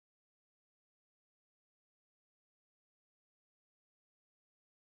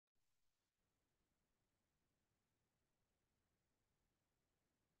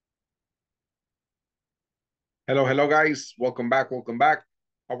Hello, hello, guys. Welcome back. Welcome back.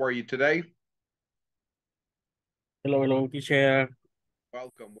 How are you today? Hello, hello, teacher.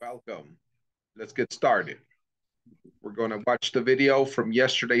 Welcome, welcome. Let's get started. We're going to watch the video from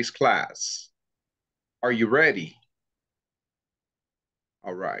yesterday's class. Are you ready?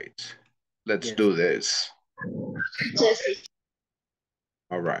 All right. Let's Yes. do this. Yes.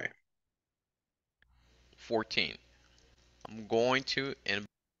 All right. 14. I'm going to and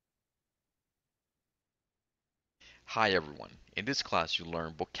Hi everyone. In this class you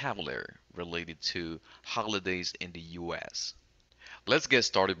learn vocabulary related to holidays in the US. Let's get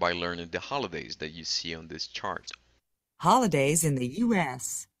started by learning the holidays that you see on this chart. Holidays in the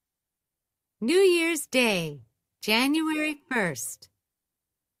U.S. New Year's Day, January 1st.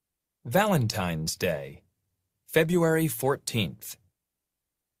 Valentine's Day, February 14th.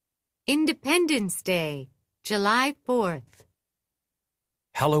 Independence Day, July 4th.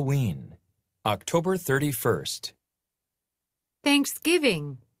 Halloween, October 31st.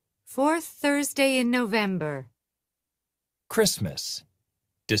 Thanksgiving, 4th Thursday in November. Christmas,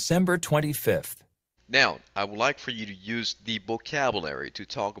 December 25th. Now, I would like for you to use the vocabulary to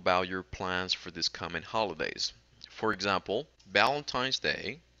talk about your plans for this coming holidays. For example, Valentine's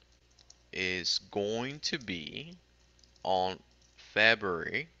Day is going to be on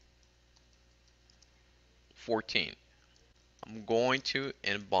February 14th. I'm going to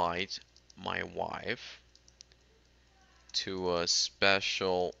invite my wife to a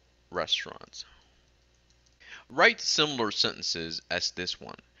special restaurant. Write similar sentences as this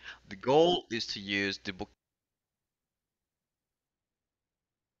one. The goal is to use the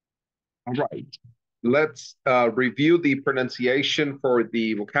All right. Let's review the pronunciation for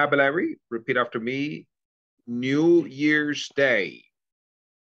the vocabulary. Repeat after me. New Year's Day.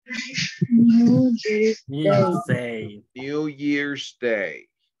 New Year's New Day. Day. New Year's Day.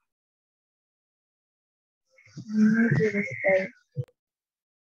 New Year's Day.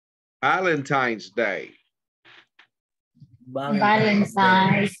 Valentine's Day.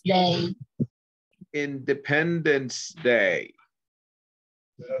 Valentine's Day. Independence Day.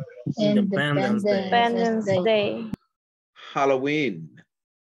 Independence Day. Independence Day. Halloween.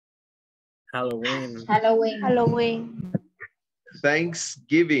 Halloween. Halloween.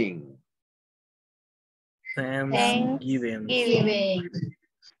 Thanksgiving. Thanksgiving. Giving.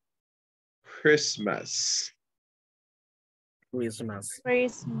 Christmas. Christmas.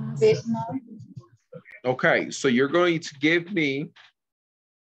 Christmas. Okay, so you're going to give me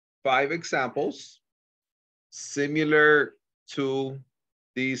 5 examples similar to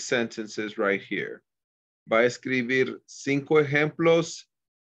these sentences right here. Va a escribir 5 ejemplos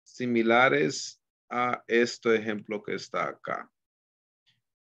similares a este ejemplo que está acá.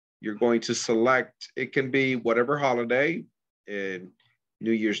 You're going to select, it can be whatever holiday, New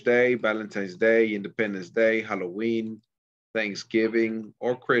Year's Day, Valentine's Day, Independence Day, Halloween, Thanksgiving,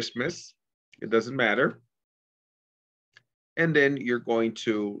 or Christmas. It doesn't matter. And then you're going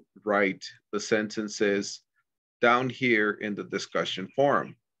to write the sentences down here in the discussion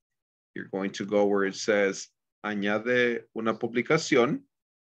forum. You're going to go where it says, añade una publicación,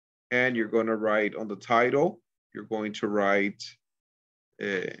 and you're going to write on the title, you're going to write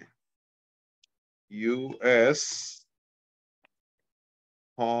US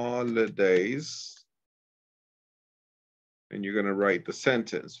holidays, and you're going to write the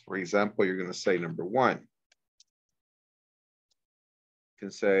sentence. For example, you're going to say number 1. You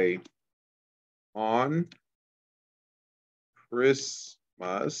can say, on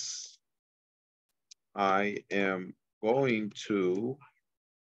Christmas, I am going to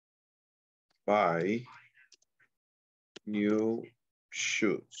buy new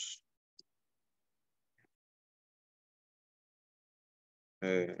shoes.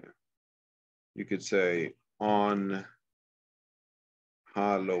 You could say, on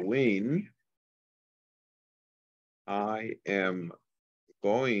Halloween, I am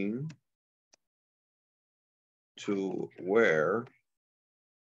going to wear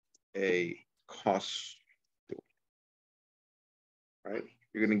a costume. Right?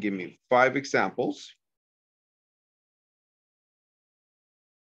 You're going to give me 5 examples.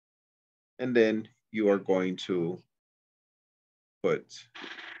 And then you are going to put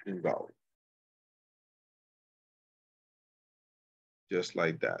invalid. Just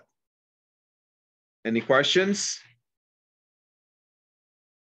like that. Any questions?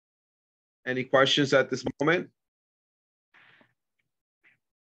 Any questions at this moment?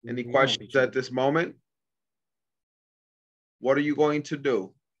 Any questions at this moment? What are you going to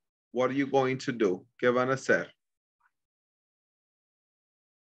do? What are you going to do? ¿Qué van a hacer?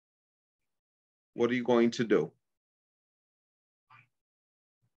 What are you going to do?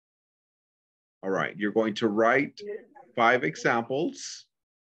 All right, you're going to write 5 examples,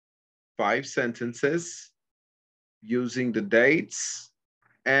 5 sentences using the dates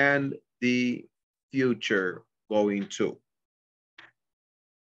and the future going to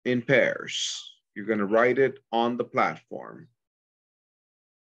in pairs. You're going to write it on the platform.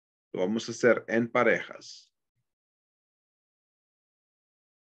 Lo vamos a hacer en parejas.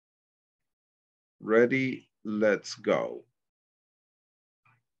 Ready, let's go.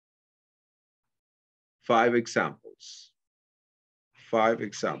 5 examples. 5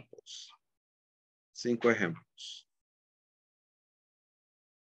 examples. 5 ejemplos.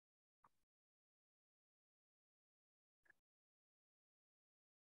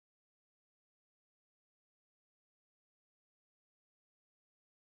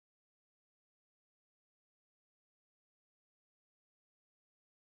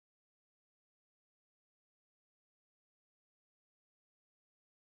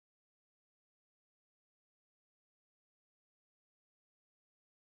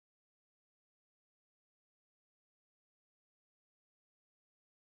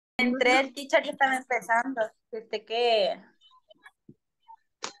 Entré el teacher que estaba empezando. Que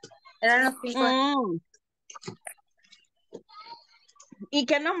eran los 5. ¿Y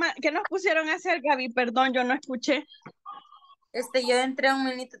qué nos pusieron a hacer, Gaby? Perdón, yo no escuché. Yo entré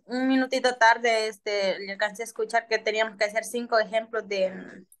un minutito tarde, le alcancé a escuchar que teníamos que hacer 5 ejemplos de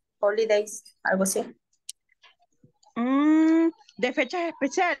holidays, algo así. De fechas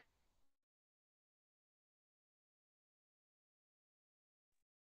especiales.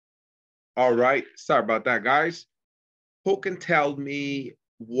 All right, sorry about that, guys. Who can tell me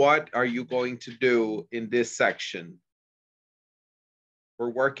what are you going to do in this section? We're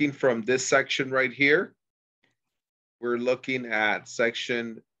working from this section right here. We're looking at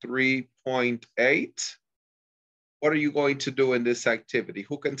section 3.8. What are you going to do in this activity?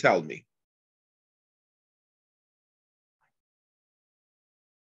 Who can tell me?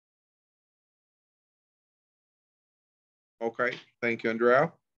 Okay, thank you,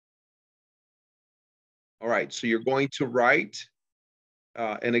 Andrea. All right, so you're going to write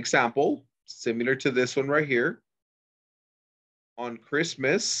an example similar to this one right here. On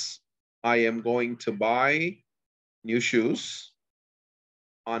Christmas, I am going to buy new shoes.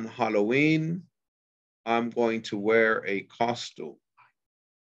 On Halloween, I'm going to wear a costume.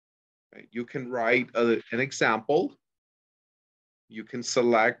 Okay, you can write an example. You can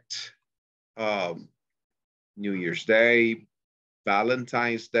select New Year's Day,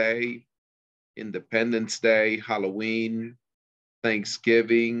 Valentine's Day, Independence Day, Halloween,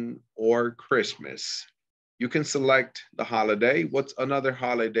 Thanksgiving, or Christmas. You can select the holiday. What's another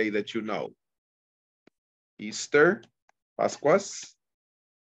holiday that you know? Easter, Pascuas,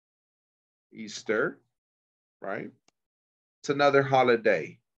 Easter, right? It's another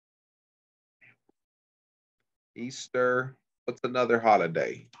holiday. Easter, what's another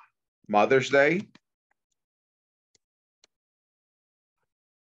holiday? Mother's Day.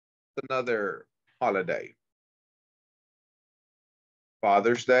 Another holiday.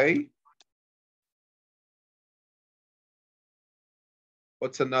 Father's Day.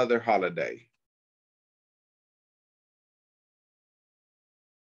 What's another holiday?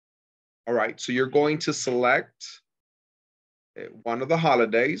 All right, so you're going to select one of the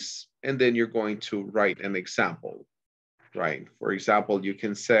holidays, and then you're going to write an example, right? For example, you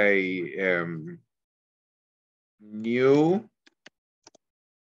can say New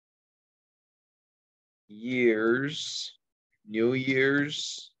Year's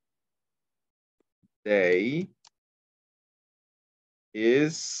Day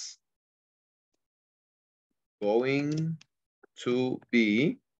is going to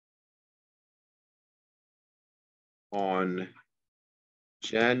be on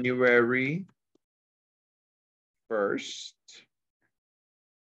January 1st.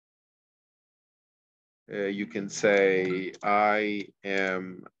 You can say, I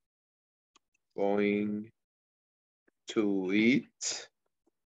am going to eat.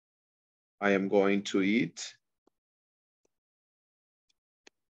 I am going to eat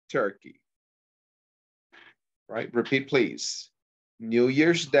turkey. Right? Repeat, please. New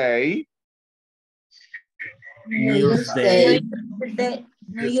Year's Day. New Year's Day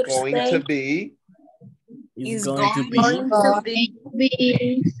Is going to be is going to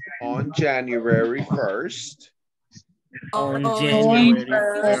be on January 1st. on January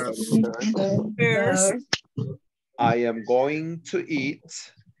 1st. I am going to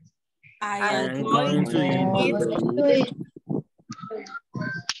eat. I am going to eat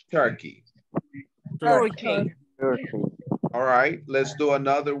Turkey. turkey. All right, let's do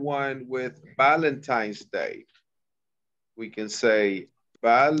another one with Valentine's Day. We can say,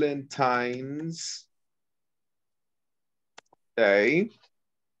 Valentine's Day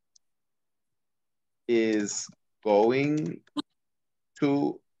is going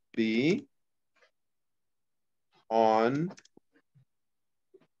to be on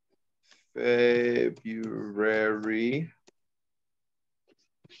February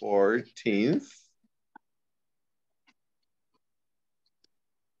 14th.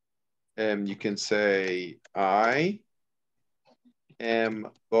 And you can say, I am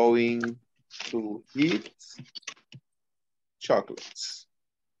going to eat chocolates.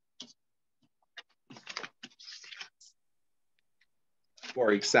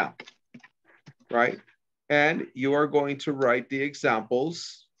 For example, right? And you are going to write the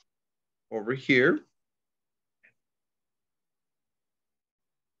examples over here.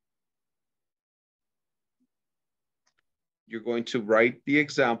 You're going to write the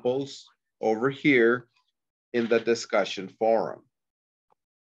examples over here in the discussion forum.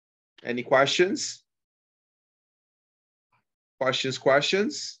 Any questions?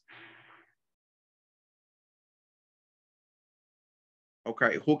 Questions?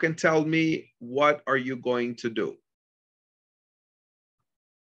 Okay, who can tell me what are you going to do?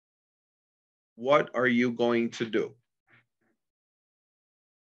 What are you going to do?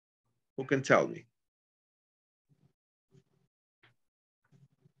 Who can tell me?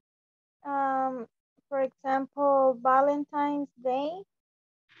 For example, Valentine's Day,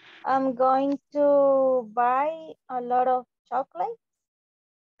 I'm going to buy a lot of chocolate.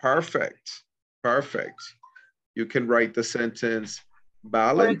 Perfect. You can write the sentence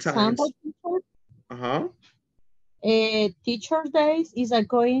For example, Valentine's. Teacher Days is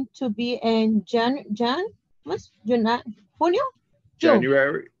going to be in June.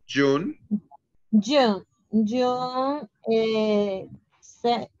 January, June. June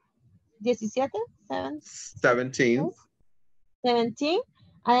 17th. 17.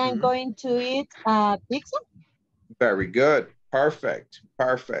 I am going to eat pizza. Very good. Perfect.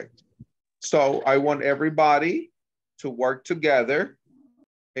 So I want everybody to work together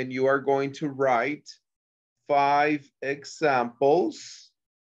and you are going to write 5 examples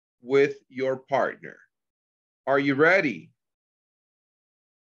with your partner. Are you ready?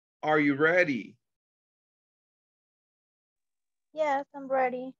 Yes, I'm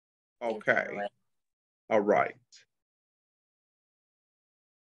ready. Okay. All right.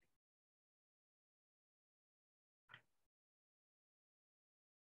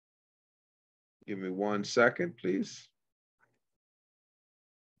 Give me 1 second, please.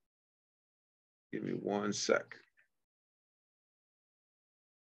 Give me 1 second.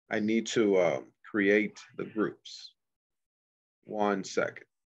 I need to create the groups. 1 second.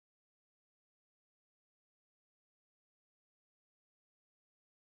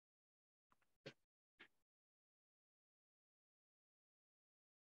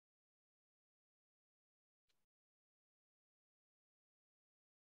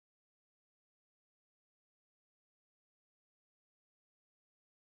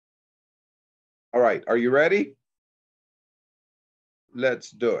 All right, are you ready? Let's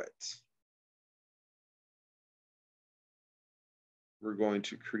do it. We're going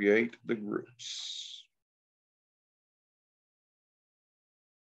to create the groups.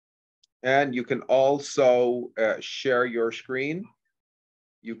 And you can also share your screen.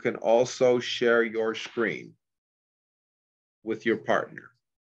 You can also share your screen with your partner.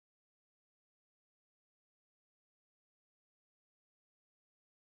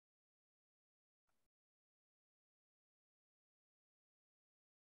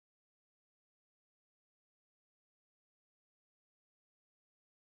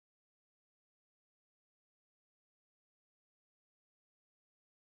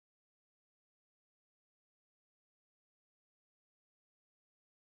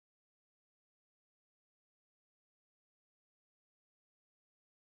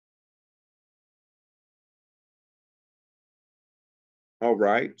 All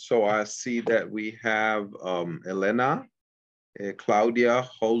right, so I see that we have Elena, Claudia,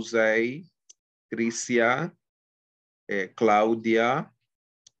 Jose, Tricia, Claudia,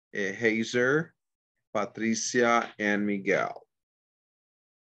 Hazer, Patricia, and Miguel.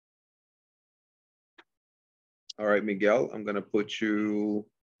 All right, Miguel, I'm gonna put you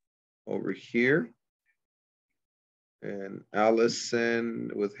over here. And Allison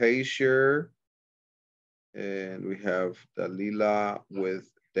with Hazer. And we have Dalila with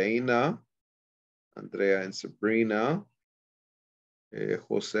Dana, Andrea and Sabrina,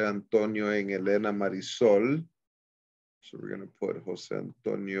 Jose Antonio and Elena Marisol. So we're going to put Jose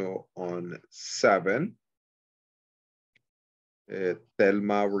Antonio on 7.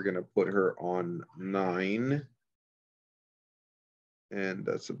 Thelma, we're going to put her on 9. And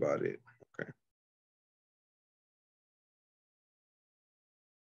that's about it. Okay.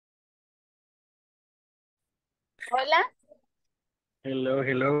 Hola. Hello,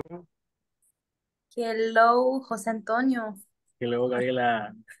 hello. Hello, José Antonio. Hello,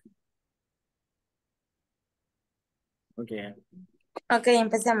 Gabriela. Okay. Ok,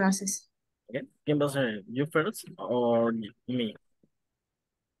 empecemos. Okay. ¿Quién va a ser? You first or me?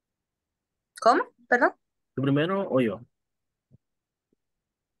 ¿Cómo? ¿Perdón? ¿Tú primero o yo?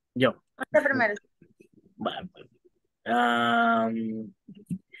 Yo. Usted primero. Vale.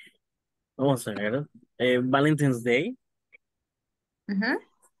 Vamos a ver. Valentine's Day. Ujú.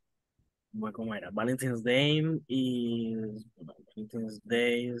 Bueno, ¿cómo era? Valentine's Day is... Valentine's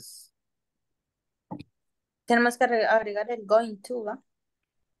Days. Tenemos que agregar el going to, ¿va?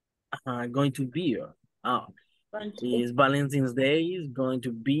 Going to be. Going to be. Is Valentine's Day is going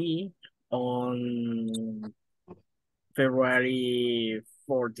to be on February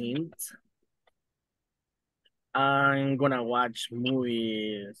 14th. I'm gonna watch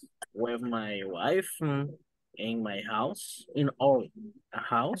movies with my wife in my house, in our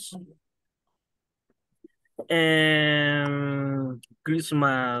house. And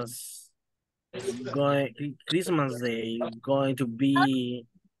Christmas Day is going to be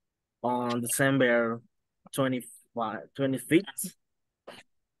on December 25th.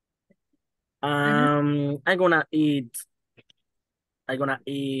 I'm gonna eat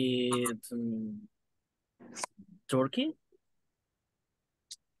turkey.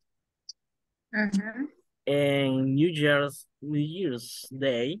 Ujú. And New Year's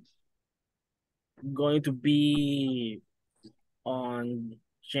Day going to be on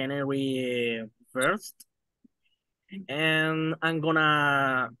January 1st. And I'm going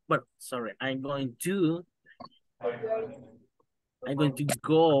to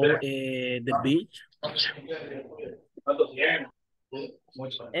go the beach.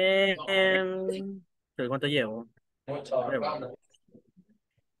 And ¿cuánto llevo?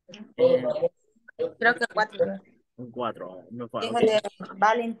 Pregunta. Creo que 4. 4. Me Dijo falta. de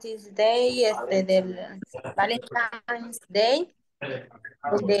Valentine's Day, del Valentine's Day, de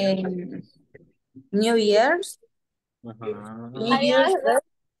New Year's. New Year's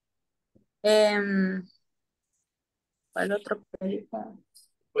Day. ¿Cuál otro que dijo?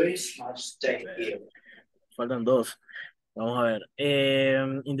 Faltan 2. Vamos a ver.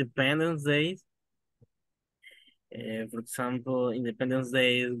 Independence Day. For example, Independence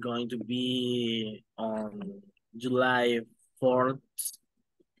Day is going to be on July 4th.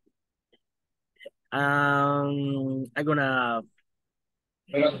 I don't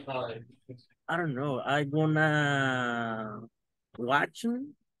know. I'm gonna watch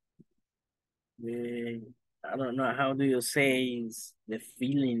the, I don't know, how do you say the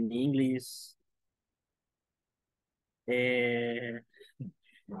feeling in English? Hey,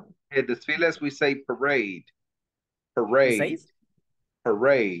 desfiles, we say parade. ¿Qué Parade. says?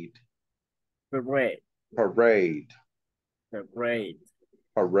 Parade. Parade. Parade. Parade.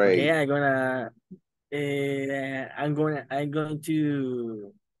 Parade. Okay, I'm going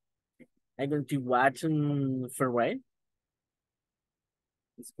to watch parade.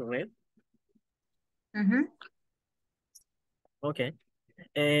 It's correct. Okay.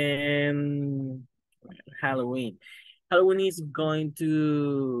 And Halloween. Halloween is going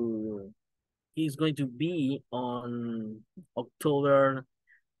to be on October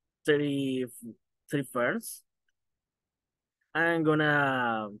 31st. I'm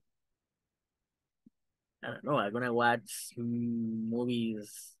gonna watch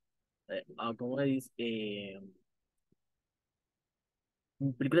movies. ¿Cómo es?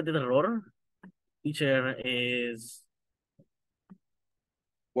 Películas de terror. Teacher is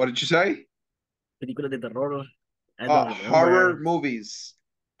What did you say? películas de terror. I don't remember. Horror movies.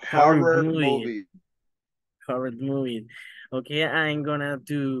 Horror movies. Horror movie. Okay, I'm gonna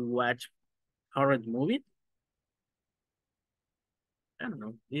to watch horror movie. I don't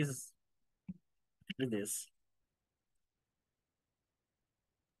know. This.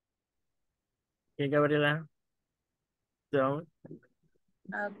 Okay, Gabriela. So.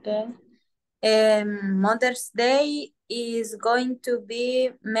 Okay. Mother's Day is going to be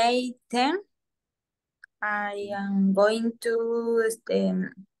May 10. I am going to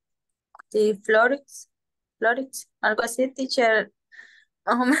the Florix, algo así, teacher.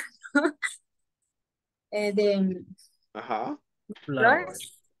 De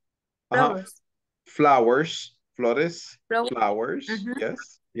flores. Flowers. Flowers. Flores. Flowers. Flowers.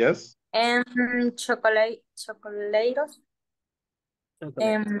 Yes. Yes. And chocolates. Chocolate.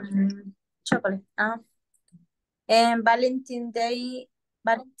 And Valentine's Day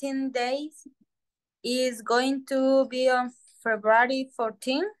is going to be on February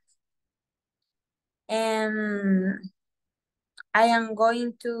 14th. And I am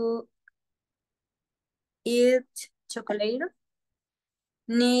going to eat chocolate.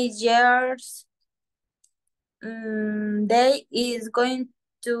 New Year's Day is going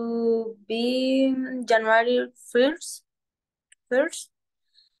to be January 1st.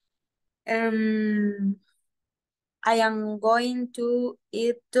 I am going to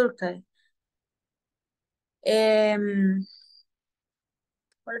eat turkey.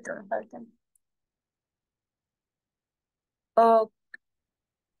 ¿Cuál otro me falta?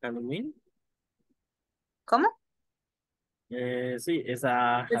 Halloween. ¿Cómo? Sí, es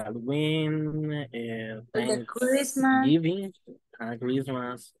a Halloween, El de Christmas. Thanksgiving,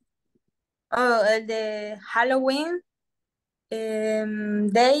 Christmas. Oh, el de Halloween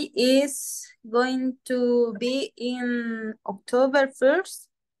day is going to be in October 1st.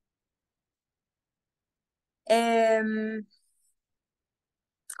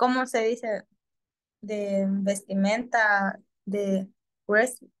 ¿Cómo se dice? De vestimenta de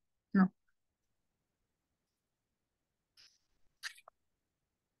dress? No.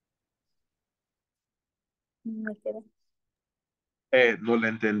 Me quedé. No le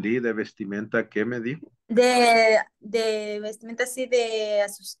entendí de vestimenta, ¿qué me dijo? De vestimenta así de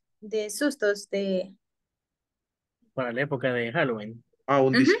sustos, de... Para la época de Halloween. Ah,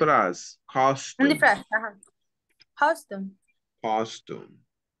 un disfraz. Un Costume. disfraz, ajá. Costume. Costume.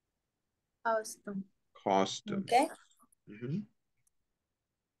 Costume. Costume. Okay. Ujú.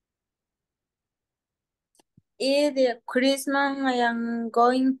 Y de Christmas, I am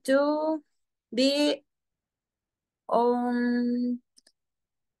going to be on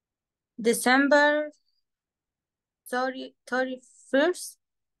December 31st.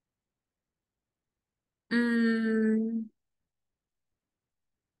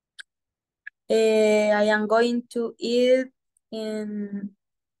 I am going to eat in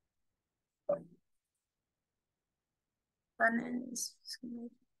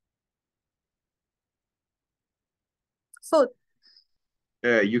food.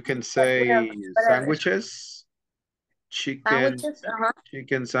 You can say sandwiches. Chicken. Sandwiches,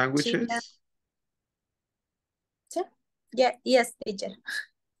 Chicken sandwiches. Chicken. Yeah, yes, teacher.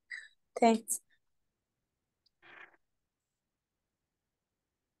 Thanks.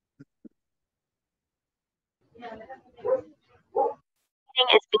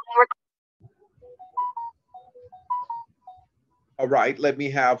 All right, let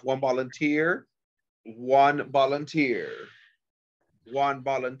me have one volunteer. One volunteer. One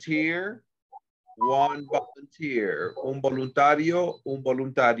volunteer. One volunteer. Un voluntario,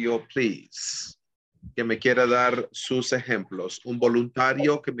 please. Que me quiera dar sus ejemplos. Un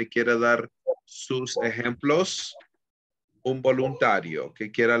voluntario que me quiera dar sus ejemplos. Un voluntario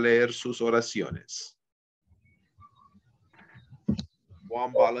que quiera leer sus oraciones.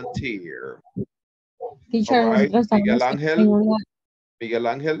 One volunteer. Teacher, All right. nosotros estamos Miguel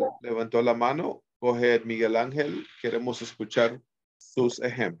Ángel levantó la mano. Go ahead, Miguel Ángel. Queremos escuchar sus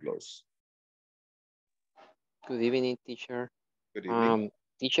ejemplos. Good evening, teacher. Good evening.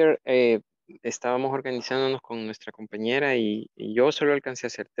 Teacher, estábamos organizándonos con nuestra compañera y yo solo alcancé a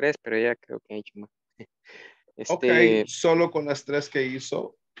hacer 3, pero ella creo que ha hecho más. Ok, solo con las 3 que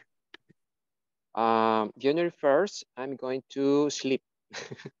hizo. January 1st, I'm going to sleep.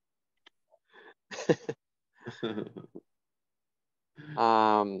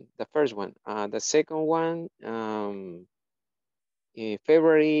 The first one. The second one,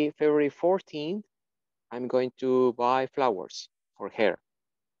 February 14th, I'm going to buy flowers for her.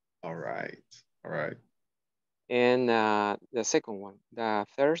 All right. All right. And the second one, the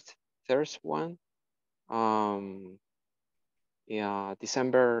third one, yeah,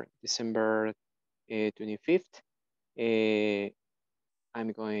 December 25th,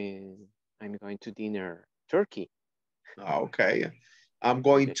 I'm going to dinner turkey. Okay. I'm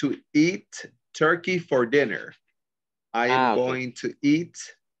going to eat turkey for dinner. I am going to eat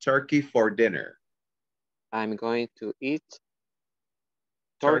turkey for dinner. I'm going to eat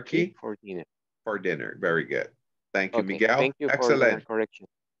turkey for dinner. For dinner. Very good. Thank you, Miguel. Thank you Excellent. for the correction.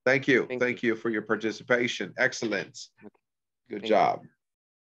 Thank you. Thank you for your participation. Excellent. Okay. Good job.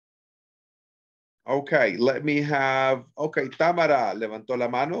 Okay, let me have, okay, Tamara levantó la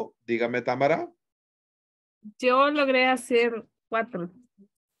mano. Dígame, Tamara. Yo logré hacer 4.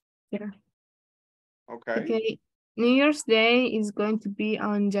 Yeah. Okay. New Year's Day is going to be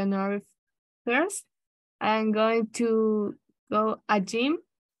on January 1st. I'm going to go a gym.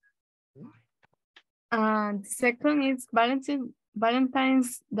 And second is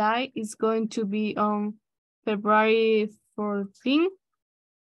Valentine's Day is going to be on February 14th.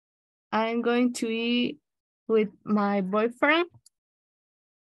 I'm going to eat with my boyfriend.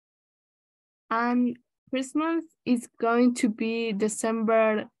 And Christmas is going to be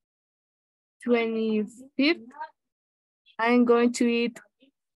December 25th. I'm going to eat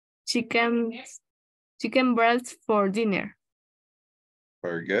chicken breasts for dinner.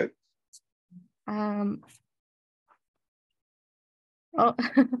 Very good. Oh,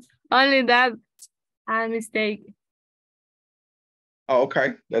 only that a mistake. Oh,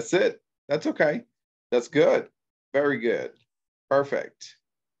 okay. That's it. That's okay. That's good. Very good. Perfect.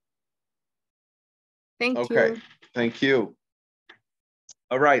 Thank Okay. you. Thank you.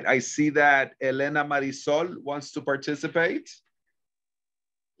 All right. I see that Elena Marisol wants to participate.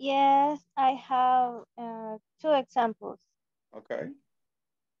 Yes, I have 2 examples. Okay.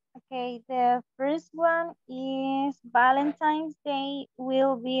 Okay, the first one is Valentine's Day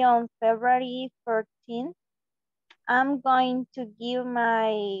will be on February 14th. I'm going to give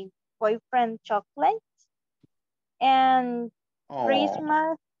my boyfriend chocolate, and Aw.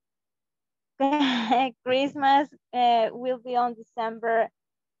 Christmas Christmas will be on December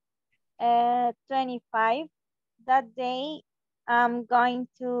 25. That day, I'm going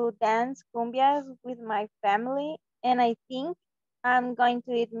to dance cumbias with my family, and I think I'm going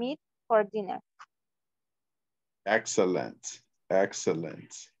to eat meat for dinner. Excellent.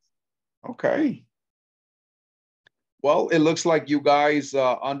 Excellent. Okay. Well, it looks like you guys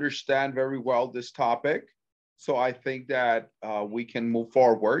understand very well this topic. So I think that we can move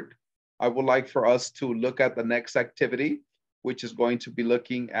forward. I would like for us to look at the next activity, which is going to be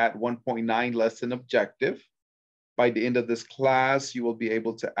looking at 1.9 lesson objective. By the end of this class, you will be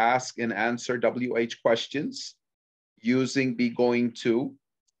able to ask and answer WH questions using be going to.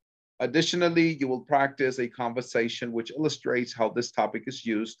 Additionally, you will practice a conversation which illustrates how this topic is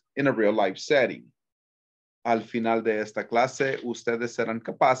used in a real life setting. Al final de esta clase, ustedes serán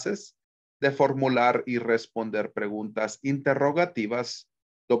capaces de formular y responder preguntas interrogativas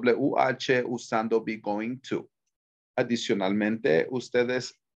WH usando be going to. Adicionalmente,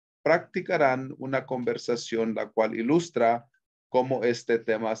 ustedes practicarán una conversación la cual ilustra cómo este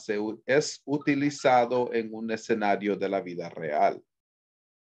tema es utilizado en un escenario de la vida real.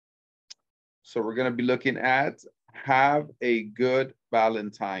 So we're going to be looking at have a good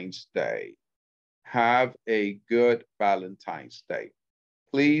Valentine's Day. Have a good Valentine's Day.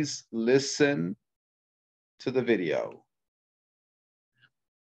 Please listen to the video.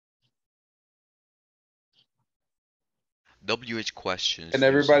 WH questions. Can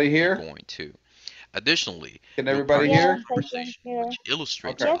everybody hear? Going to. Additionally, Can you'll everybody practice hear? Yes, I can hear. which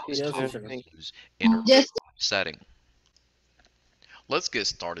illustrates Okay. how this Yes, topic sir. Thank is used in a Yes. setting. Let's get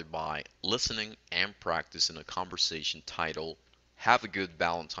started by listening and practicing a conversation titled, Have a Good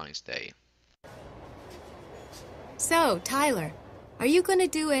Valentine's Day. So, Tyler, are you going to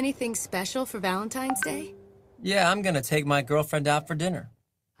do anything special for Valentine's Day? Yeah, I'm gonna take my girlfriend out for dinner.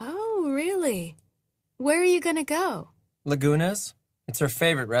 Oh, really? Where are you going to go? Laguna's? It's her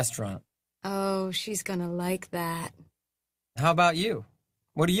favorite restaurant. Oh, she's going to like that. How about you?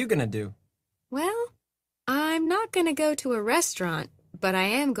 What are you gonna do? Well, I'm not going to go to a restaurant, but I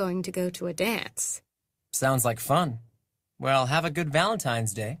am going to go to a dance. Sounds like fun. Well, have a good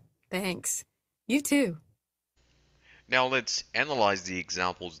Valentine's Day. Thanks. You too. Now let's analyze the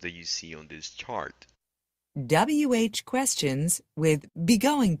examples that you see on this chart. WH questions with be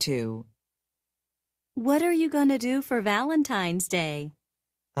going to. What are you going to do for Valentine's Day?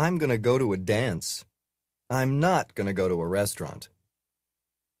 I'm gonna go to a dance. I'm not gonna go to a restaurant.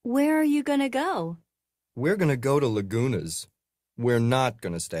 Where are you going to go? We're gonna go to Laguna's. We're not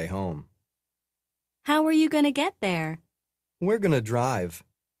gonna stay home. How are you going to get there? We're gonna drive.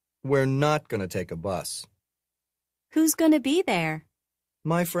 We're not gonna take a bus. Who's going to be there?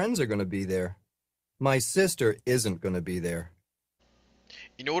 My friends are gonna be there. My sister isn't gonna be there.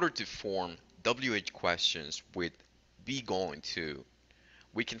 In order to form WH questions with be going to,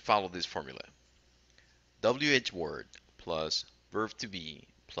 we can follow this formula. WH word plus verb to be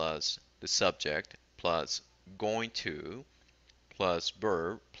plus the subject plus going to plus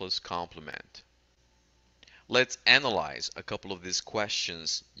verb plus complement. Let's analyze a couple of these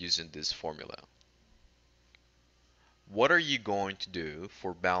questions using this formula. What are you going to do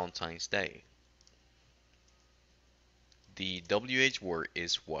for Valentine's Day? The WH word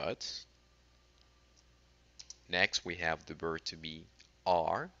is what. Next we have the verb to be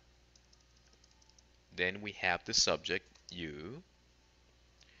are. Then we have the subject you.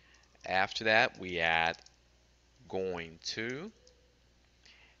 After that we add going to.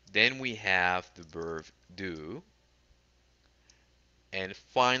 Then we have the verb do. And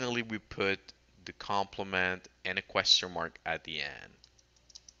finally we put the complement and a question mark at the end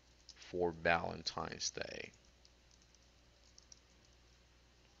for Valentine's Day.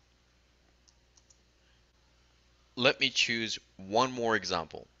 let me choose one more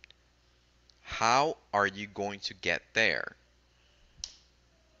example. How are you going to get there?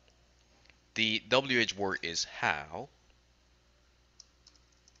 The WH word is how.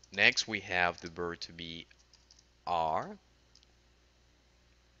 Next, we have the verb to be are.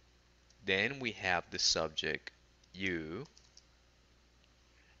 Then we have the subject you.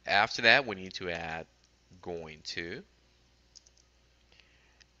 After that, we need to add going to.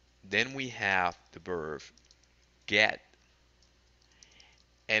 Then we have the verb get.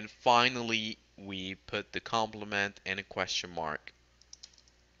 And finally, we put the complement and a question mark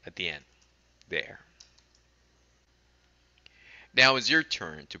at the end there. Now it's your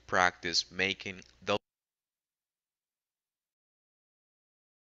turn to practice making the.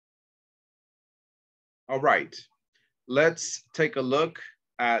 All right, let's take a look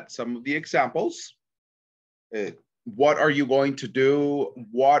at some of the examples. What are you going to do?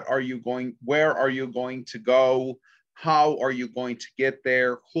 Where are you going to go? How are you going to get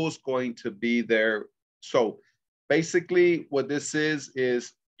there? Who's going to be there? So basically what this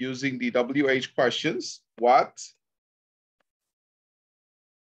is using the WH questions. What,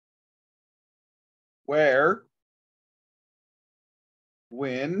 where,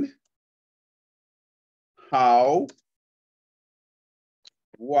 when, how,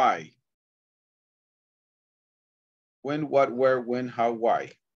 why. When, what, where, when, how,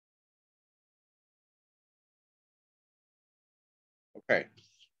 why. Okay.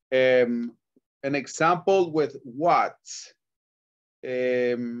 An example with what.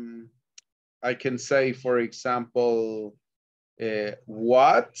 I can say, for example,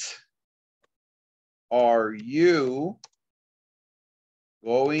 what are you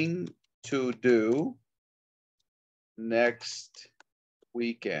going to do next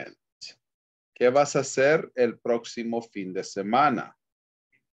weekend? ¿Qué vas a hacer el próximo fin de semana?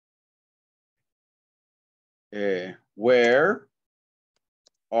 Where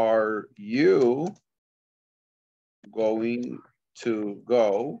are you going to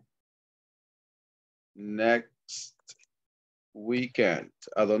go next weekend?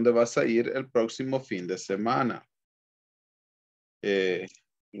 ¿A dónde vas a ir el próximo fin de semana?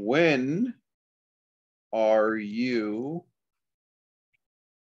 When are you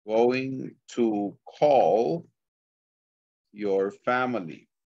going to call your family?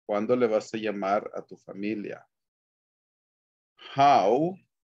 ¿Cuándo le vas a llamar a tu familia? How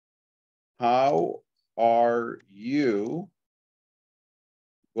are you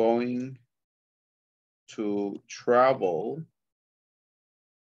going to travel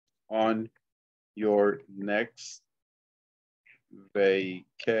on your next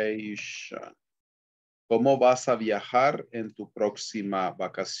vacation? ¿Cómo vas a viajar en tu próxima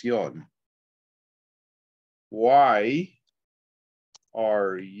vacación? Why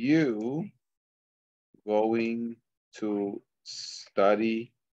are you going to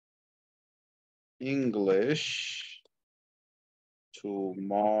study English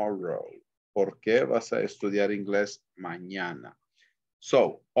tomorrow? ¿Por qué vas a estudiar inglés mañana?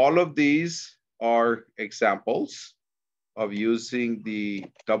 So all of these are examples of using the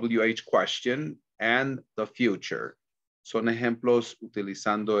WH question and the future. Son ejemplos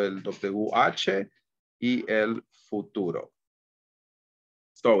utilizando el WH y el futuro.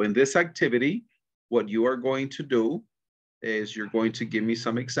 So in this activity, what you are going to do is you're going to give me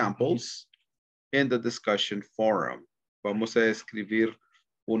some examples in the discussion forum. Vamos a escribir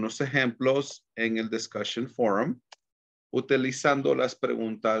unos ejemplos en el discussion forum utilizando las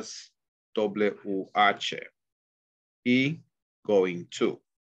preguntas WH y going to.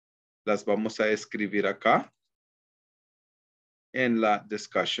 Las vamos a escribir acá en la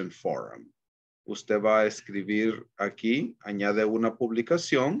discussion forum. Usted va a escribir aquí, añade una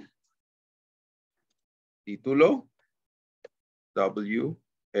publicación, título,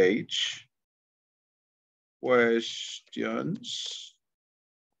 WH, questions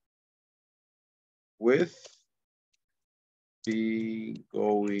with be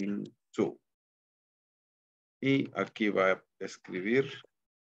going to. Y aquí va a escribir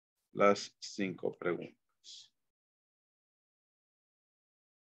las 5 preguntas.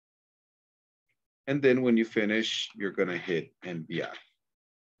 And then when you finish, you're going to hit enviar.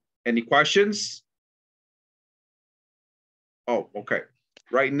 Any questions? Oh, okay.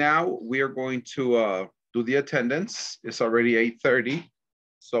 Right now, we are going to do the attendance. It's already 8:30.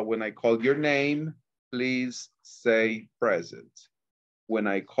 So when I call your name, please say present. When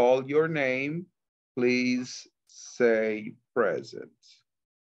I call your name, please say present.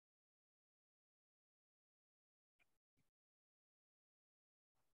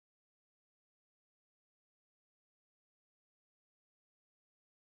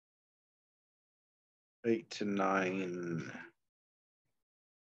 8 to 9.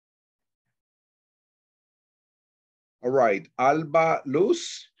 All right, Alba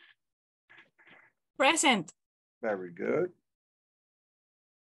Luz. Present. Very good.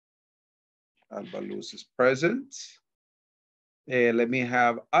 Alba Luz is present. Let me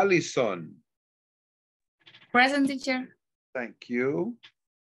have Alison. Present, teacher. Thank you.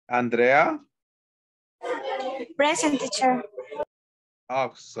 Andrea. Present, teacher.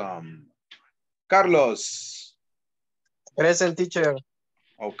 Awesome. Carlos. Present, teacher.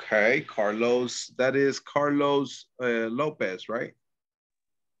 Okay, Carlos. That is Carlos Lopez, right?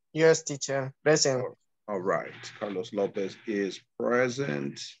 Yes, teacher. Present. All right. Carlos Lopez is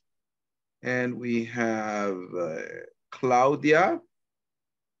present. And we have Claudia.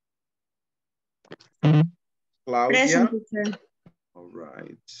 Claudia. Present, teacher. All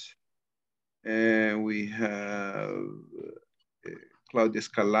right. And we have Claudia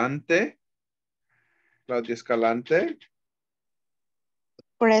Escalante. Claudia Escalante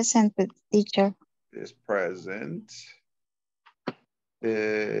Present, teacher. is present.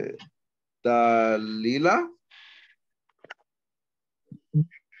 Dalila.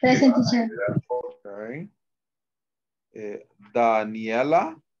 Present, teacher. Okay.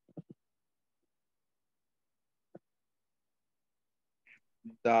 Daniela.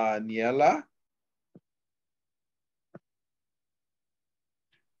 Daniela.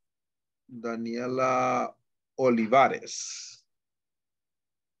 Daniela Olivares.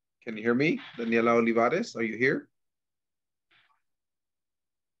 Can you hear me? Daniela Olivares, are you here?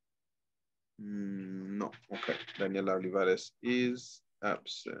 No, okay. Daniela Olivares is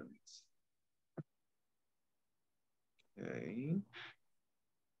absent. Okay.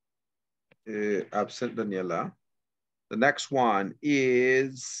 Absent Daniela. The next one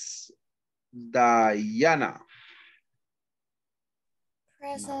is Diana.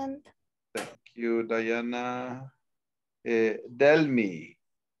 Present. Thank you, Diana. Delmi.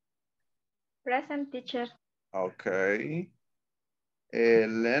 Present, teacher. Okay.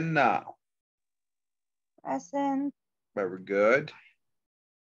 Elena. Present. Very good.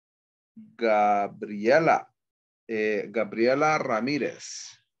 Gabriela. Gabriela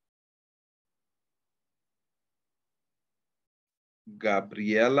Ramirez.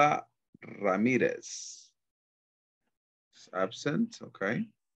 Gabriela Ramirez. Is absent, okay.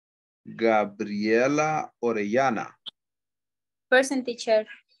 Gabriela Orellana. Present, teacher.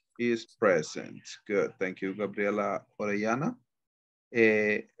 Is present. Good, thank you, Gabriela Orellana.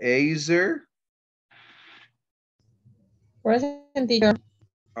 Azer. Present, teacher.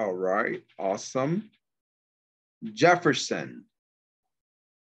 All right, awesome. Jefferson.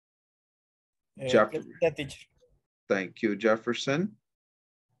 Jefferson. Teacher. Thank you, Jefferson.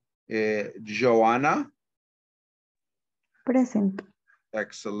 Joanna. Present.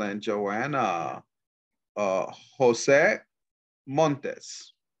 Excellent, Joanna. Jose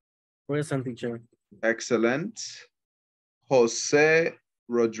Montes. Present, teacher. Excellent. Jose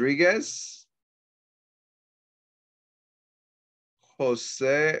Rodriguez.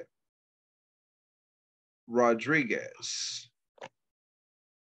 Jose Rodriguez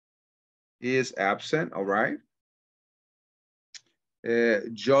is absent, all right.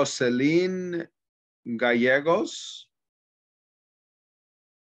 Jocelyn Gallegos.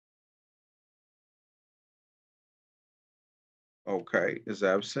 Okay, is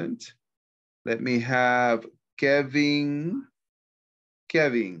absent. Let me have Kevin.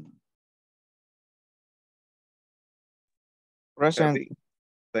 Kevin. Present. Kevin.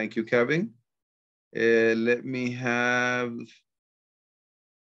 Thank you, Kevin. Let me have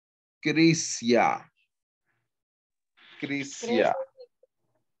Crisia. Crisia.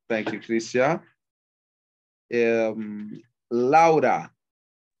 Thank you, Crisia. Laura.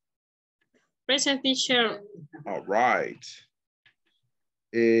 Present, teacher. All right.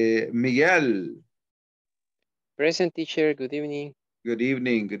 Miguel. Present, teacher. Good evening. Good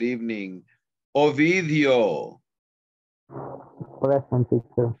evening. Good evening. Ovidio. Present,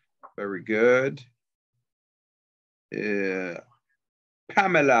 teacher. Very good.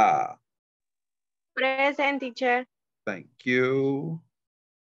 Pamela. Present, teacher. Thank you.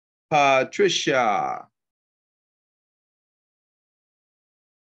 Patricia.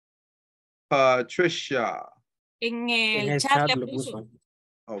 Patricia. En En el el chat chat le lo puso. puso.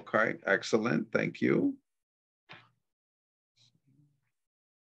 Okay, excellent. Thank you.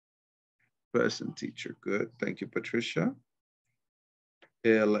 Present teacher. Good. Thank you, Patricia.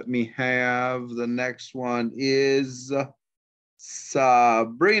 Let me have the next one is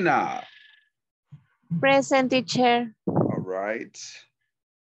Sabrina. Present, teacher. All right.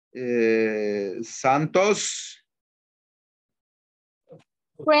 Santos.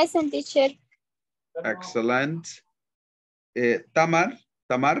 Present, teacher. Excellent. Tamar.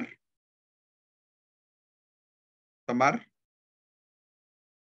 Tamar. Tamar.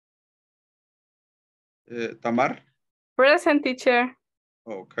 Tamar. Present, teacher.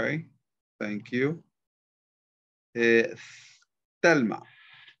 Okay. Thank you. Thelma.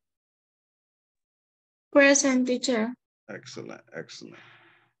 Present, teacher. Excellent, excellent.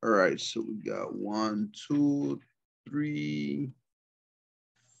 All right, so we got 1, 2, 3,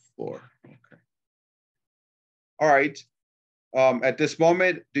 4. Okay. All right. At this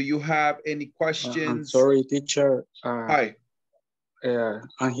moment, do you have any questions? I'm sorry, teacher. Hi.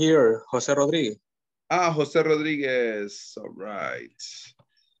 I'm here, Jose Rodriguez. Ah, Jose Rodriguez. All right.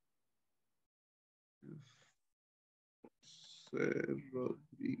 Jose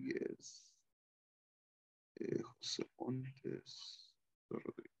Rodriguez. Jose Montes.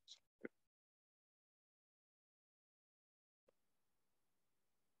 Rodriguez.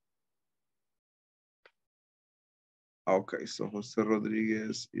 Okay, so Jose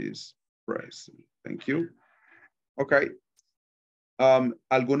Rodriguez is present. Thank you. Okay.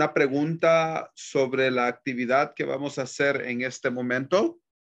 ¿Alguna pregunta sobre la actividad que vamos a hacer en este momento?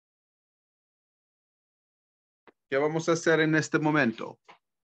 ¿Qué vamos a hacer en este momento?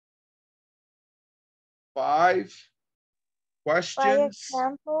 5 questions. By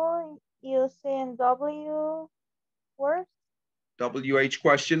example, using W words. WH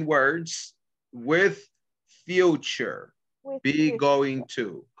question words with future. With Be future. going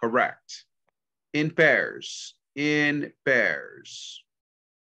to. Correct. In pairs. In pairs.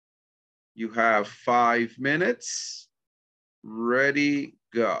 You have 5 minutes. Ready,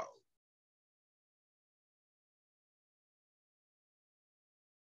 go.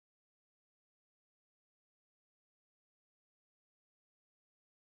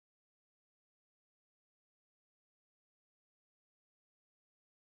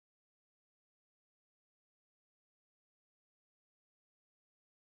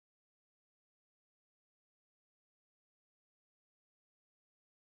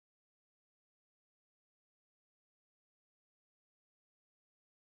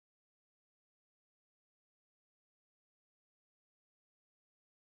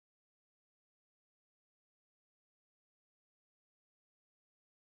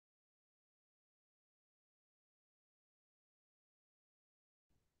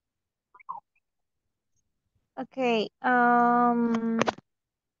 Okay.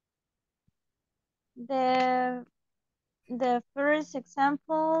 The first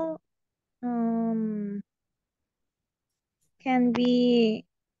example can be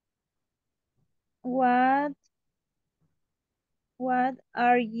what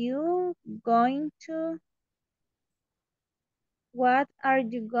are you going to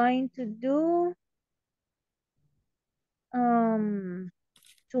do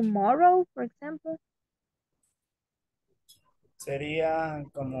tomorrow, for example? Sería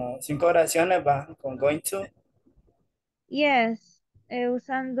como 5 oraciones, va, con going to. Yes,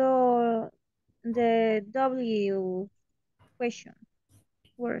 usando the W question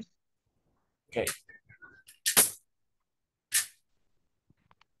words. Okay.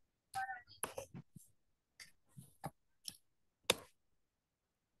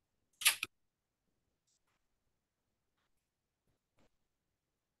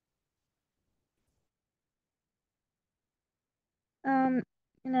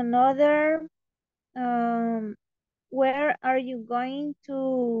 In another, where are you going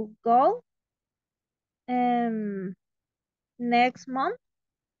to go next month?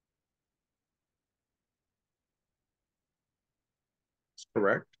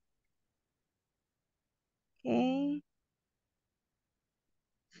 Correct. Okay.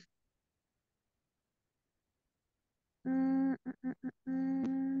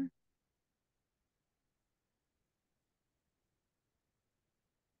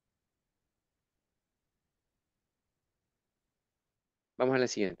 Vamos a la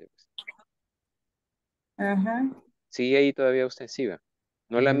siguiente. Pues. Ajá. Sí, ahí todavía usted sí va.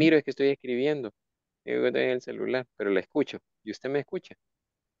 No la miro, es que estoy escribiendo. Yo estoy en el celular, pero la escucho. ¿Y usted me escucha?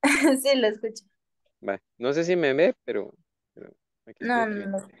 Sí, lo escucho. Va. No sé si me ve, pero aquí estoy No,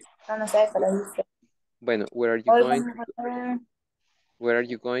 escribiendo. no sé, pero dice. Bueno, where are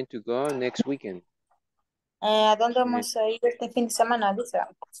you going to go next weekend? ¿A dónde vamos a ir este fin de semana? Dice.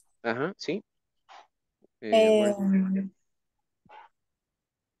 Ajá, sí. Eh,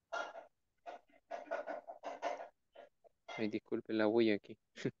 Ay, disculpe la bulla aquí.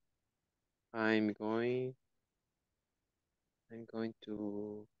 I'm going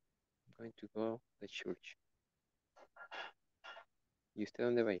to go to the church. ¿Y usted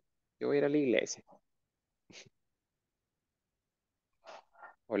dónde va a ir? Yo voy a ir a la iglesia.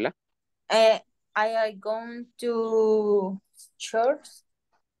 Hola. I am going to church.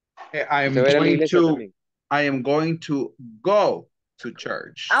 I am Usted va a ir a la going iglesia to, también. I am going to go to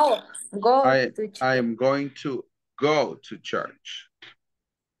church. Oh, go I to church. am going to go to church.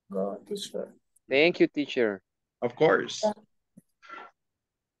 Go to church. Thank you, teacher. Of course.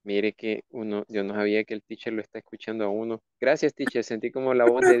 Mire que yo no sabía que el teacher lo está escuchando a uno. Gracias, teacher. Sentí como la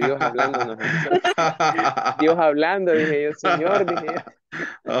voz de Dios hablándonos. Dios hablando, dije yo, Señor, dije yo.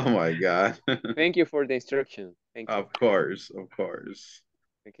 Oh my God. Thank you for the instruction. Thank you. Of course, of course.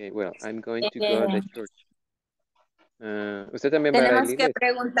 Okay, well, I'm going to go to the church. ¿Usted también va a la Tenemos que iglesia?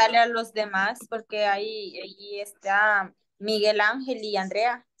 preguntarle a los demás porque ahí está Miguel Ángel y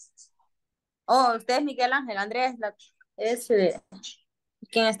Andrea. Oh, usted es Miguel Ángel, Andrea es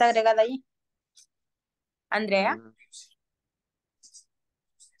quien está agregada allí. Andrea.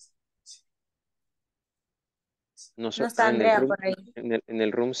 No está Andrea por ahí. En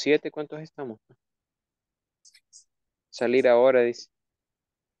el room 7, ¿cuántos estamos? Salir ahora, dice.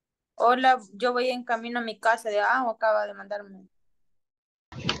 Hola, yo voy en camino a mi casa. Acaba de mandarme.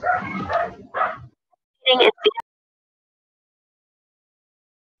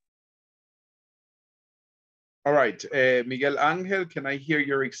 All right, Miguel Ángel, can I hear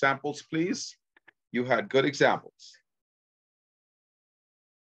your examples, please? You had good examples.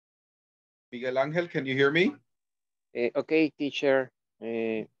 Miguel Ángel, can you hear me? Okay, teacher.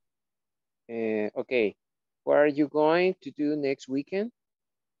 Okay. What are you going to do next weekend?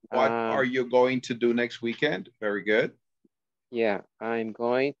 What are you going to do next weekend? Very good. Yeah, I'm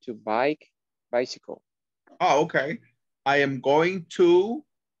going to bicycle. Oh, okay. I am going to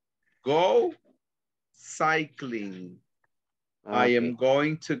go cycling. Okay. I am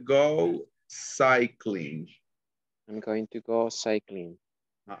going to go cycling. I'm going to go cycling.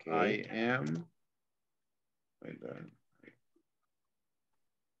 Okay. I am.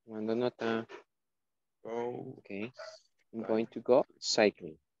 Mando nota. Go. Okay. I'm going to go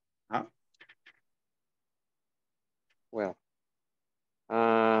cycling. Well,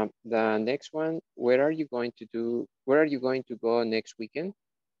 the next one, where are you going to go next weekend?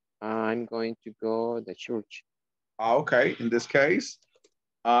 I'm going to go to the church. Okay, in this case,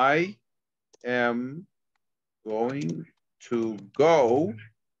 I am going to go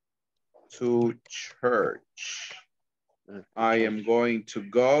to church. I am going to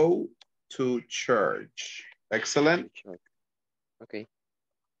go to church. Excellent. Okay.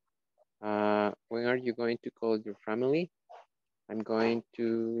 When are you going to call your family? I'm going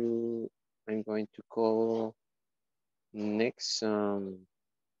to call next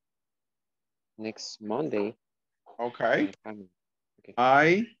Monday. Okay.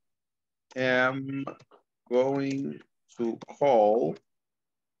 I am going to call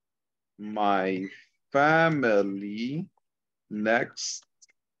my family next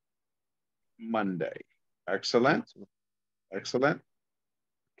Monday. Excellent. Excellent.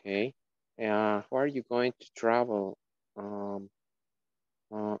 Okay. How are you going to travel?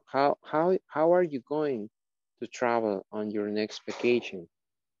 How are you going to travel on your next vacation?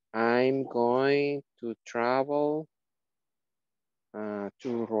 I'm going to travel to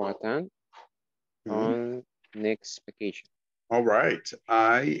Roatan on next vacation. All right.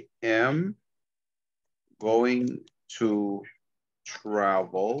 I am going to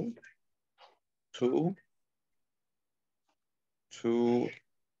travel to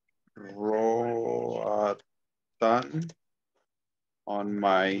Roatan on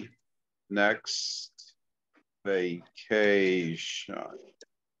my next vacation.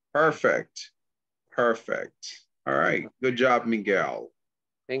 Perfect. Perfect. All right. Good job, Miguel.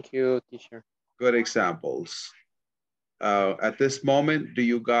 Thank you, teacher. Good examples. At this moment, do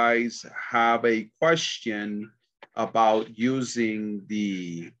you guys have a question about using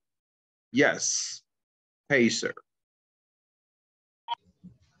the yes, pacer?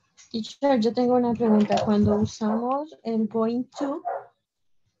 Teacher, yo tengo una pregunta. Cuando usamos el going to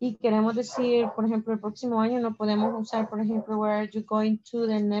y queremos decir, por ejemplo, el próximo año, no podemos usar, por ejemplo, where are you going to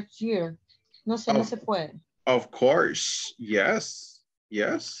the next year? No sé, no se puede. Of course, yes,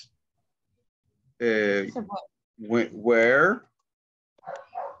 yes. Where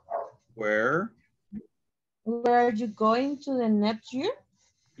are you going to the next year?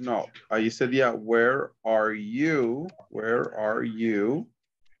 No, ahí sería, where are you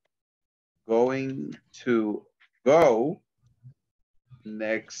going to go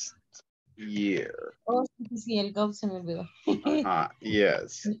next year? Oh, sí, el go se me olvidó.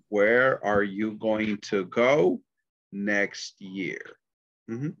 Yes, where are you going to go next year?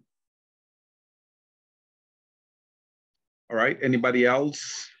 All right, anybody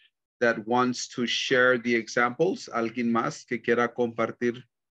else that wants to share the examples? ¿Alguien más que quiera compartir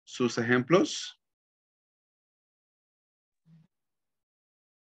sus ejemplos?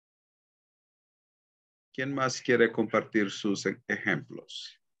 ¿Quién más quiere compartir sus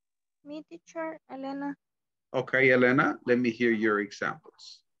ejemplos? Me, teacher, Elena. Okay, Elena, let me hear your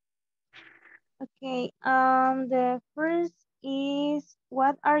examples. Okay, the first is,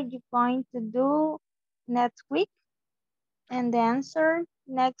 what are you going to do next week? And the answer,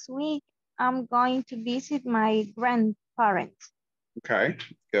 next week, I'm going to visit my grandparents. Okay,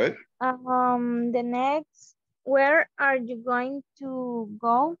 good. The next, where are you going to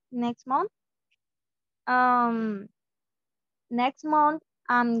go next month? Next month,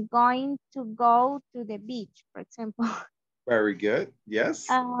 I'm going to go to the beach, for example. Very good, yes.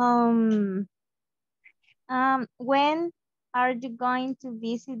 When are you going to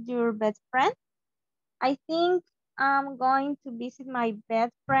visit your best friend? I think I'm going to visit my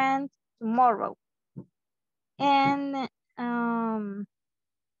best friend tomorrow. And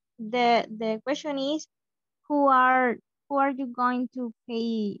the question is, who are you going to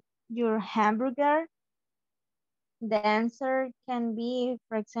pay your hamburger? The answer can be,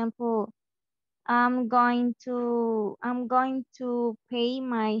 for example, I'm going to pay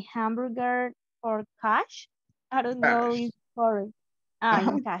my hamburger for cash. I don't know if for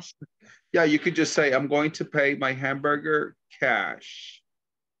in cash. Yeah, you could just say, I'm going to pay my hamburger cash.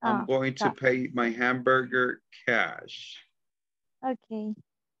 I'm going to pay my hamburger cash. Okay.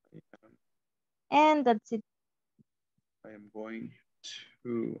 And that's it. I am going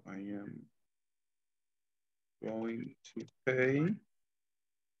to pay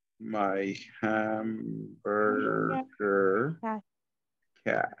my hamburger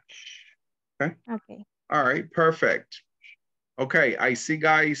cash. Okay. Okay. All right, perfect. Okay, I see,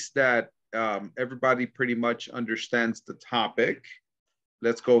 guys, that everybody pretty much understands the topic.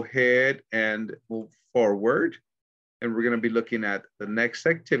 Let's go ahead and move forward. And we're going to be looking at the next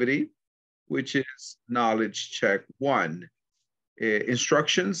activity, which is knowledge check 1.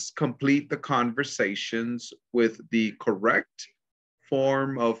 Instructions: complete the conversations with the correct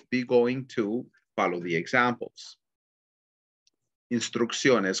form of be going to. Follow the examples.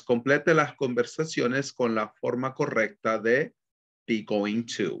 Instrucciones: complete las conversaciones con la forma correcta de be going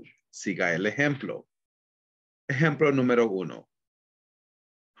to. Siga el ejemplo. Ejemplo número 1.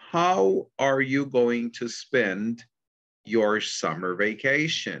 How are you going to spend your summer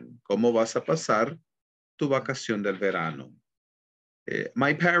vacation? ¿Cómo vas a pasar tu vacación del verano?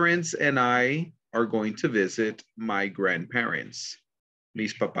 My parents and I are going to visit my grandparents.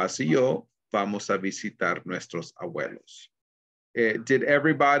 Mis papás y yo vamos a visitar nuestros abuelos. Did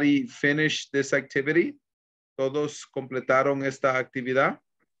everybody finish this activity? ¿Todos completaron esta actividad?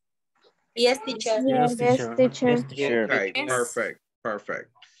 Yes, teacher. Yes, teacher. Yes, teacher. Okay, perfect,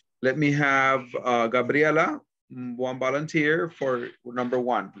 perfect. Let me have Gabriela, one volunteer for number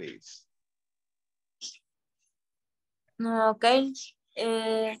 1, please. Okay.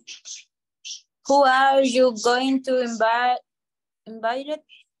 Who are you going to invite?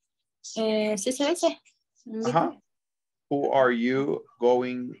 ¿Sí se dice? Who are you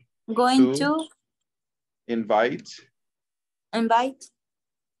going to invite?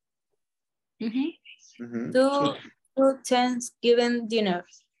 To Thanksgiving dinner.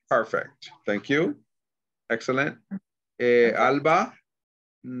 Perfect. Thank you. Excellent. Alba,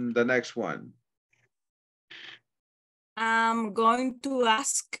 the next one. I'm going to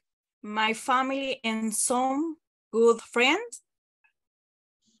ask my family and some good friends.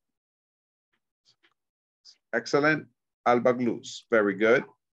 Excellent. Alba Gluz. Very good.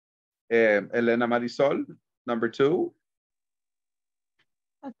 Elena Marisol, number 2.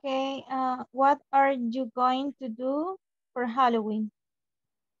 Okay. What are you going to do for Halloween?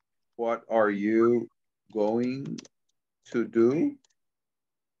 What are you going to do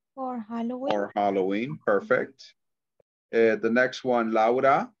for Halloween? For Halloween. Perfect. The next one,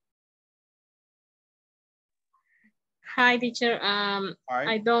 Laura. Hi, teacher. Hi.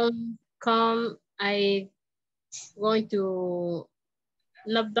 I don't come. I going to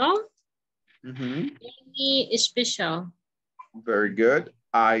lockdown. Any special? Very good.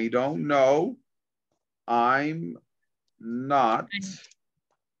 I don't know. I'm not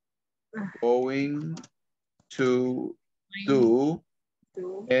going to do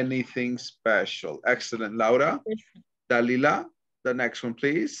anything special. Excellent, Laura. Dalila, the next one,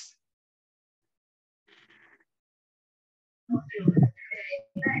 please.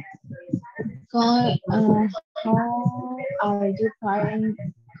 How are you parents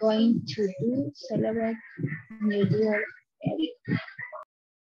going to celebrate New Year?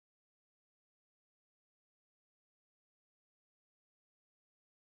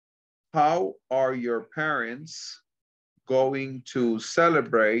 How are your parents going to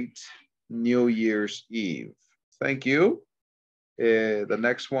celebrate New Year's Eve? Thank you. The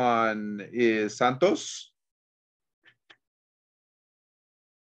next one is Santos.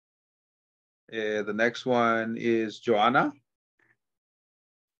 The next one is Joanna.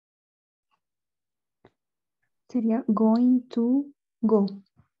 Sería going to go.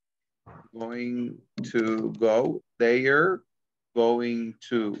 Going to go. They're going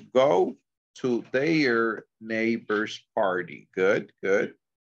to go to their neighbor's party. Good, good.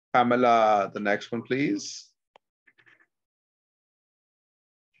 Pamela, the next one, please.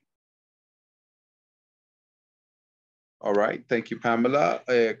 All right, thank you, Pamela.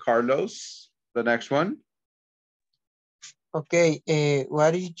 Carlos, the next one. Okay,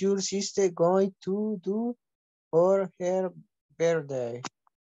 what is your sister going to do for her birthday?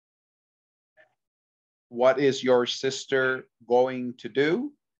 What is your sister going to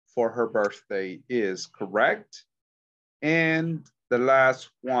do for her birthday is correct. And the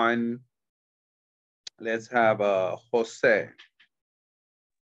last one, let's have Jose.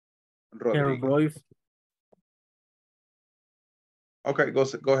 Her boyfriend. Okay,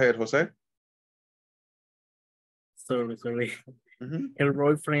 go ahead, Jose. Sorry. Her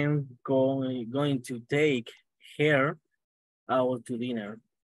boyfriend going to take her out to dinner.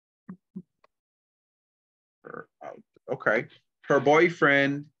 Okay. Her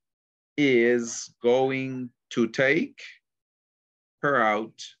boyfriend is going to take her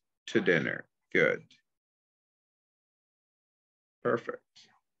out to dinner. Good. Perfect.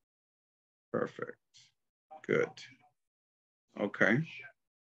 Perfect. Good. Okay.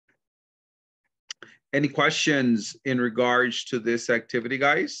 Any questions in regards to this activity,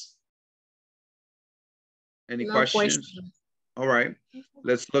 guys? Any questions? All right.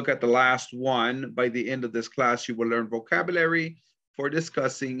 Let's look at the last one. By the end of this class, you will learn vocabulary for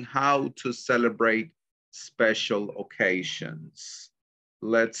discussing how to celebrate special occasions.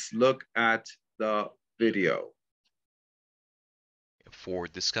 Let's look at the video. For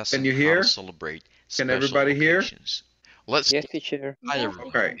discussing Can you how hear? to celebrate Can special everybody occasions. Let's Yes, teacher. Hi everyone.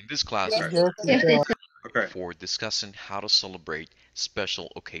 Okay. In this class, Okay. for discussing how to celebrate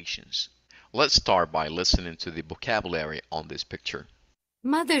special occasions. Let's start by listening to the vocabulary on this picture.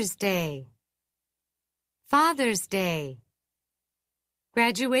 Mother's Day, Father's Day,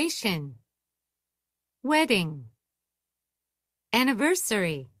 graduation, wedding,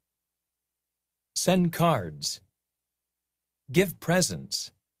 anniversary, Send cards. Give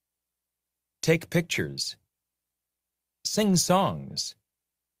presents. Take pictures. Sing songs.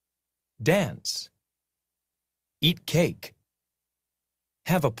 Dance. Eat cake.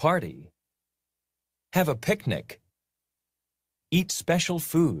 Have a party. Have a picnic. Eat special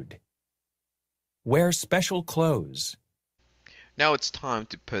food. Wear special clothes. Now it's time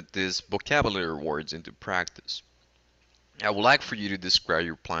to put these vocabulary words into practice. I would like for you to describe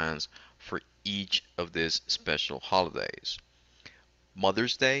your plans for each of these special holidays.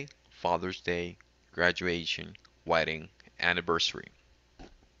 Mother's Day, Father's Day, graduation, wedding, anniversary.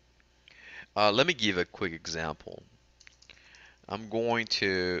 Let me give a quick example. I'm going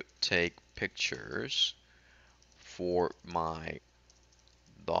to take pictures for my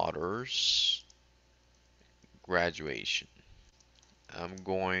daughter's graduation. I'm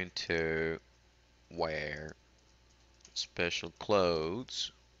going to wear special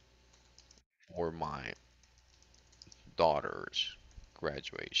clothes for my daughter's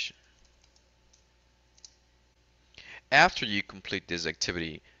graduation. After you complete this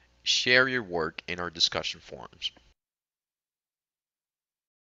activity, share your work in our discussion forums.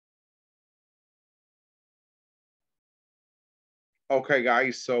 Okay,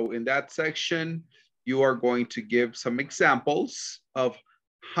 guys, so in that section, you are going to give some examples of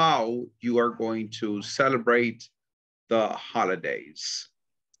how you are going to celebrate the holidays.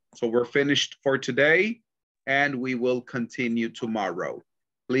 So we're finished for today, and we will continue tomorrow.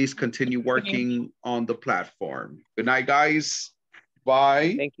 Please continue working on the platform. Good night, guys.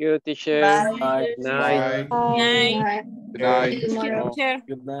 Bye. Thank you, teacher. Bye. Night. Bye. Good night.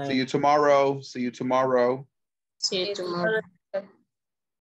 Good night. See you tomorrow. See you tomorrow. See you tomorrow.